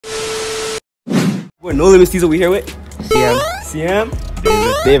We're No Limit Steezo. We here with CM. CM.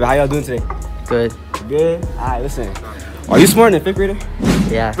 David, how y'all doing today? Good. Good. Alright, listen. Are you smarter than a 5th grader?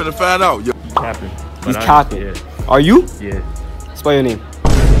 Yeah. Gonna find out. Capping. He's capping. Yeah. Are you? Yeah. Spell your name.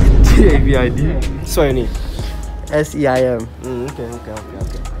 T-A-V-I-D. Spell your name. SEIM. Okay.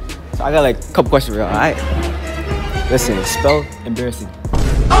 So I got like a couple questions for y'all. Alright. Listen, spell embarrassing.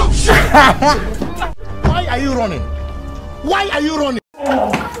 Oh shit! Why are you running? Why are you running?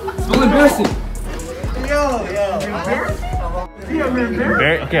 Spell embarrassing.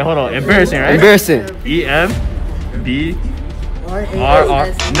 Okay, hold on. Embarrassing, right? Embarrassing. E-M-B-R-R.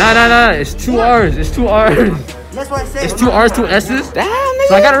 No. It's 2 R's. It's 2 R's. That's what I said. It's 2 R's, 2 S's. Damn,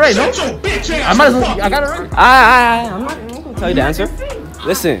 So I got it right, no? I might as well. I got it right. I'm not gonna tell you the answer.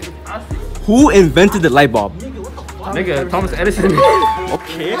 Listen. Who invented the light bulb? Nigga, Thomas Edison.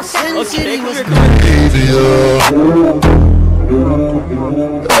 Okay.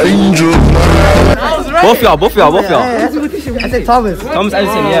 Both y'all. I said Thomas. Thomas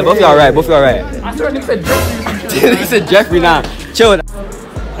Edison, yeah, both y'all right. I swear nigga said Jeffrey. They said Jeffrey now. Chill.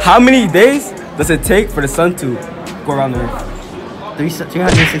 How many days does it take for the sun to go around the earth?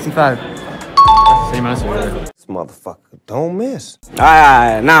 365. Same answer. This motherfucker don't miss.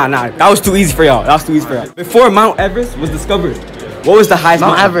 Nah. That was too easy for y'all. Before Mount Everest was discovered, what was the highest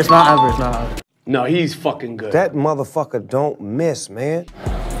Mount mountain? Everest. No, he's fucking good. That motherfucker don't miss, man.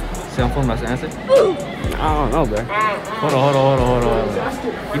 See, I'm that's the answer. I don't know, bro. Hold on.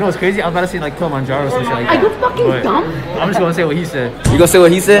 You know what's crazy? I was about to say like Kilimanjaro or some shit like that. Are you fucking dumb? I'm just gonna say what he said. You gonna say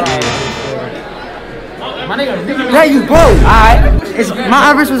what he said? My nigga. Yeah, you bro. Alright. Mount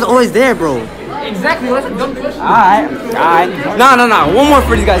Everest was always there, bro. Exactly. That's a dumb question. Alright. No. One more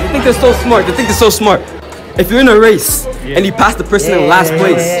for these guys. They think they're so smart. If you're in a race and you pass the person in last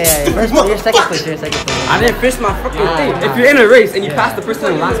place. Yeah. First, you're second place. I didn't finish my fucking thing. If you're in a race and you pass the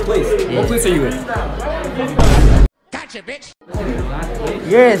person in last place, what place are you in? Gotcha, bitch.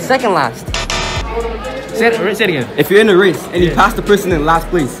 You're in second last. Say it again. If you're in a race and you pass the person in last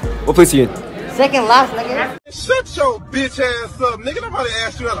place, what place are you in? Second last, nigga. Shut your bitch ass up, nigga. Nobody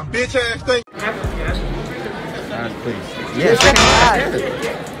asked you that a bitch ass thing. Last place. Yeah, second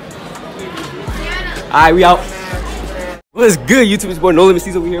last. Alright, we out. What's good, YouTube? It's boy No Limit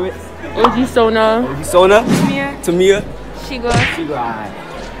Steezo. We here with Sona. Tamia, Shiga. Alright.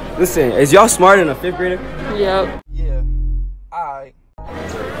 Listen, is y'all smarter than a 5th grader? Yep. Yeah. Alright.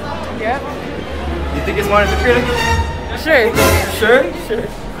 Yep. You think it's smarter than 5th grader? Sure.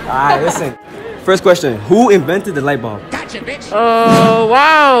 Alright, listen. First question, who invented the light bulb? Gotcha, bitch.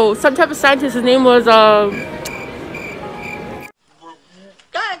 Wow. Some type of scientist. His name was Go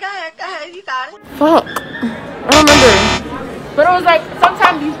ahead, you got it. Fuck. I don't remember. But it was like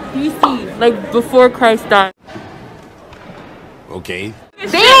sometime BC, like before Christ died. Okay.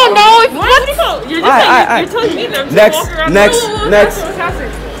 Damn, no. What? You're just telling me that. Next.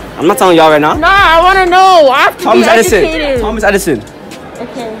 I'm not telling y'all right now. Nah, I want to know. I have to Thomas be Edison. educated. Thomas Edison.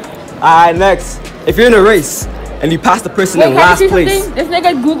 Okay. Alright, next. If you're in a race and you pass the person in last place. This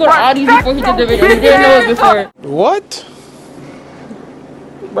nigga Googled all these before he did the video. He didn't know it before. What?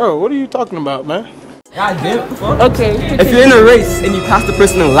 Bro, what are you talking about, man? God damn. Okay. If you're in a race and you pass the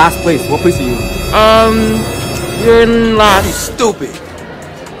person in last place, what place are you in? You're in last. Stupid.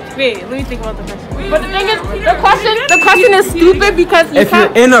 Wait, let me think about the question. But the thing is, the question is stupid because If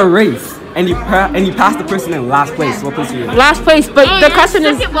you're in a race and you pass the person in last place, what place are you in? last place, but the question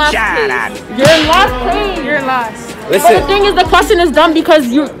is you're in last place. You're in last. Listen. But the thing is, the question is dumb because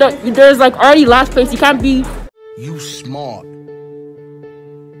there's like already last place. You can't be. You smart.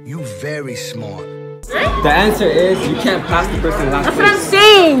 You very smart. The answer is you can't pass the person in last That's what I'm place.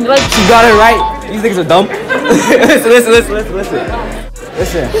 saying. Like You got it right. These niggas are dumb.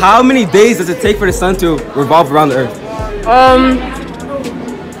 Listen. How many days does it take for the sun to revolve around the earth?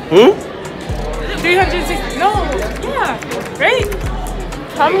 360. No. Yeah. Right.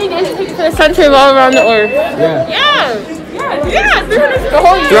 How many days does it take for the sun to revolve around the earth? Yeah. Yeah. 360. The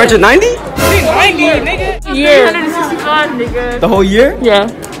whole year. 390? 390, nigga. Year. 365, nigga. The whole year? Yeah.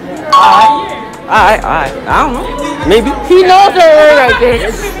 Alright. I don't know. Maybe. He knows the word right,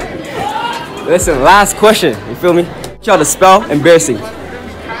 bitch. Listen, last question. You feel me? Y'all to spell embarrassing.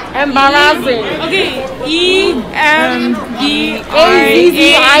 Embarrassing. Okay, E-M-B-R-A-Z-I-N-G.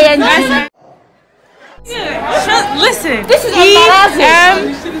 Listen. This is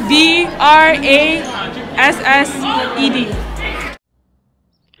embarrassing. E-M-B-R-A-S-S-E-D.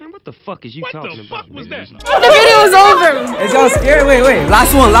 What the fuck is you talking about? was that? The video is over. Is y'all scared? Wait.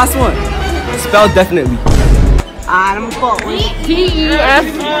 Last one. Spell definitely. I'm gonna call D-E-F-I-N-E-L-Y.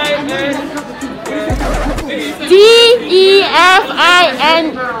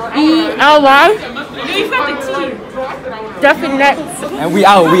 You got the T. Definitely next. And we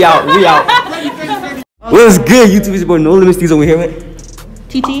out. What's good, YouTube? It's your boy No Limit Steezo over here with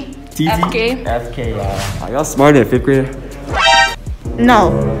TT. FK. FK, y'all. Are y'all smarter than 5th grader? No.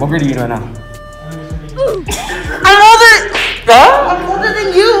 What grade are you in right now? I'm older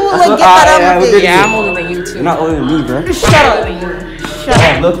than you. Like, get that out of it. Yeah, I'm older than you too. You're not older than me, bro. Shut up.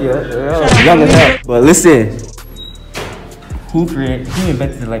 Look, you're young as hell. But listen, who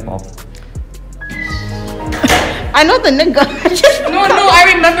invented the light bulb? I know the nigga. No, I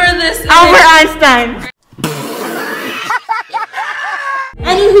remember this. Albert Einstein.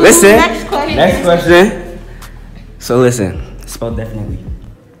 Anywho, Listen, next question. So listen, spell definitely.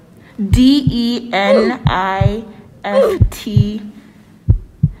 DENIFTLY.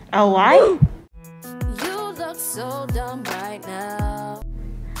 You look so dumb right now.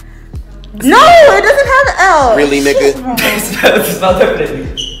 No, it doesn't have an L. Really, nigga? Spell definitely.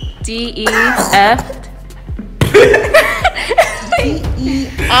 DEF.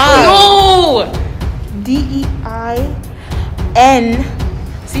 DEI. No. DEIN.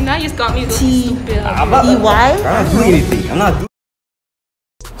 See, now you just got me looking stupid. I'm not EY? doing anything. I'm not doing.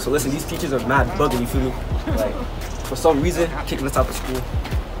 So listen, these teachers are mad bugging, you feel me? Like, for some reason, kicking us out of school.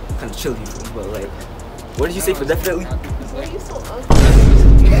 Kind of chill, you feel me? But like, what did you say for definitely? Why are you so ugly?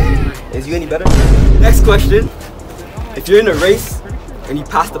 Is you any better? Next question. If you're in a race and you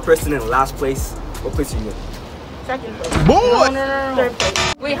pass the person in last place, what place are you in? Second place. Boy! No. Third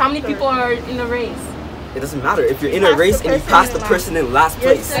place. Wait, how many people are in the race? It doesn't matter. If you're in a race and you pass the person in last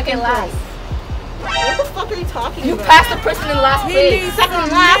place. Second last. What the fuck are you talking You about? passed the person in last place. Second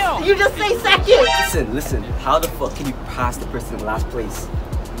last. You just say second. Listen. How the fuck can you pass the person in last place?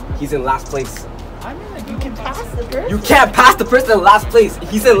 He's in last place. You can pass the person. You can't pass the person in last place.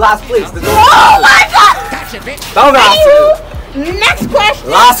 He's in last place. There's no Oh my god! Don't ask Next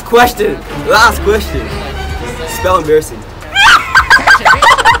question. Last question. Spell embarrassing.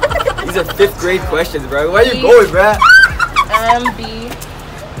 These are 5th grade questions, bro. Where are you going, bro? MBARENC.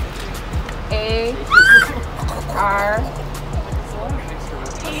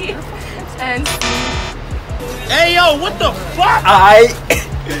 Hey, yo, what the fuck?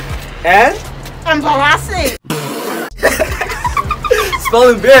 And Embarrassing. spell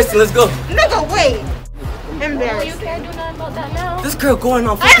embarrassing. Let's go. Nigga, wait. You Embarrassing. can't do nothing about that now. This girl going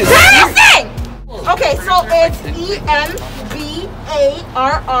on fucking. Embarrassing! Okay, so it's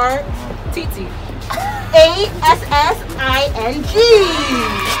EMBARRTT. ASSING.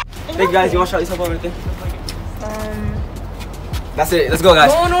 Hey guys, you wanna shout yourself out or anything? That's it. Let's go,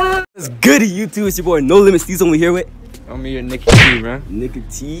 guys. No. It's good, YouTube. It's your boy No Limit Steezo. We here with I'm here, Nicky T, bro. Nicky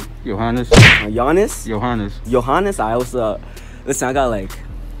T, Johannes. Giannis, Johannes. I also listen. I got like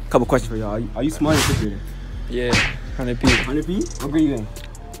a couple questions for y'all. Are you smart in 5th grader? Yeah, 100p. 100p? What grade you in?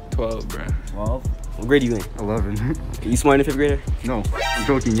 12, bro. 12. What grade you in? 11. Are you smart in 5th grader? No, I'm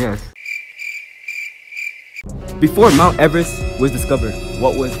joking, yes. Before Mount Everest was discovered,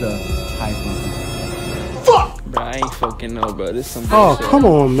 what was the highest mountain? Bro, I ain't fucking know, bro. This is some Oh, bullshit. come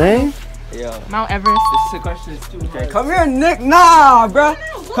on, man. Yo, Mount Everest. this question is too Okay, come here, Nick. Nah, bro.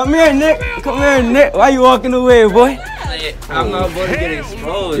 Come here, Nick. Why you walking away, boy? I'm not about to get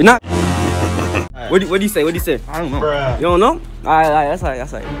exposed. You're not. What do you say? I don't know. You don't know? Alright,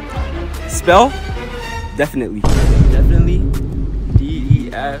 that's right. Spell? Definitely. DEFINCLEY.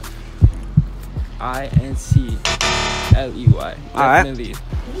 Alright. Definitely.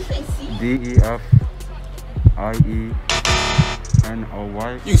 DEFIENOY.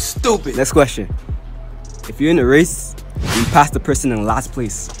 You stupid. Next question. If you're in a race and you pass the person in last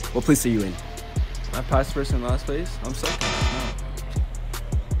place, what place are you in? I passed first and last place. I'm second.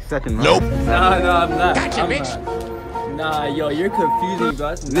 Second round. Nope. No, I'm not. I'm not. Nah, yo, you're confusing, bro.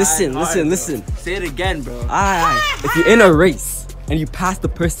 That's Listen. Say it again, bro. Alright. If you're in a race and you pass the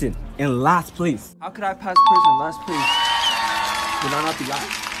person in last place, How could I pass the person in last place? Would I not be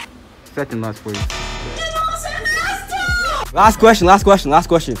last? Second last place. last question.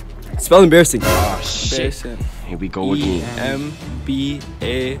 Spell embarrassing. Oh, shit. Embarrassing. Here we go again.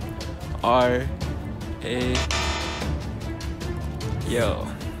 EMBARA. Yo.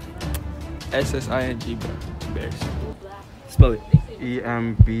 SSING, bro. Embarrassing. Spell it.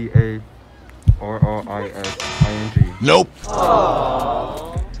 EMBARRISING. Nope.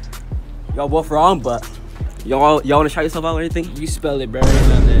 Y'all both wrong, but y'all wanna shout yourself out or anything? You spell it, bro.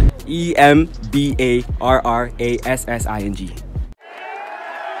 Right on there. EMBARRASSING.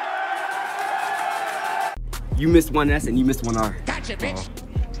 You missed one S and you missed one R.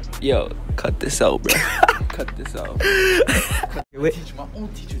 Yo, cut this out, bro. Cut this out. Wait. My own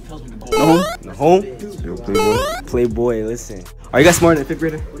teacher tells me to go No home? Yo, Playboy, listen. Are you guys smarter than 5th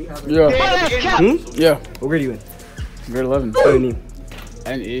grader? Yeah. Hmm? Yeah. What grade are you in? Grade 11. What do you mean?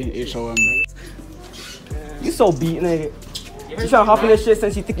 N-E-H-O-M. You so beat, nigga. You trying to hop in this shit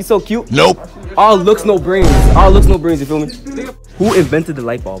since you think you so cute? Nope. All looks, no brains. All looks, no brains, you feel me? Who invented the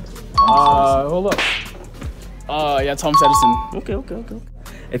light bulb? Hold up. Yeah, Thomas Edison. Okay.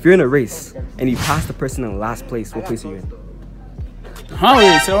 If you're in a race and you pass the person in last place, what place are you in? Huh?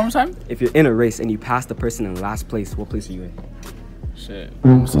 Wait, say it one more time? If you're in a race and you pass the person in last place, what place are you in? Shit.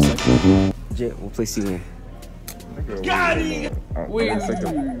 What's the second? Jay, what place are you in?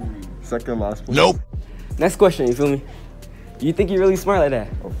 Second last place. Nope. Next question, you feel me? You think you're really smart like that?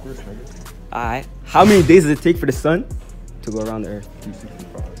 Of course, nigga. Alright. How many days does it take for the sun to go around the earth?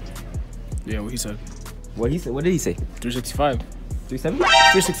 365. Yeah, what he said. What did he say? 365. 37?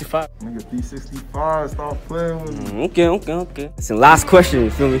 365. Nigga, 365. Stop playing with me. Okay. Listen, last question, you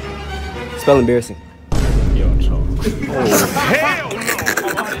feel me? Spell embarrassing. Yo, chill.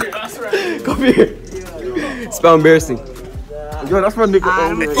 Come here. Spell embarrassing. Yo, that's my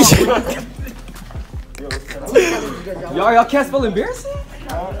nigga. Y'all can't spell embarrassing?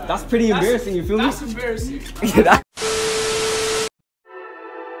 That's pretty embarrassing, you feel me? That's embarrassing.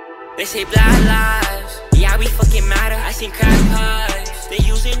 They say black lives, yeah we fucking matter. I seen crack pies, they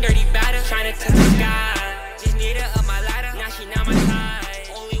using dirty batter, trying to touch the sky.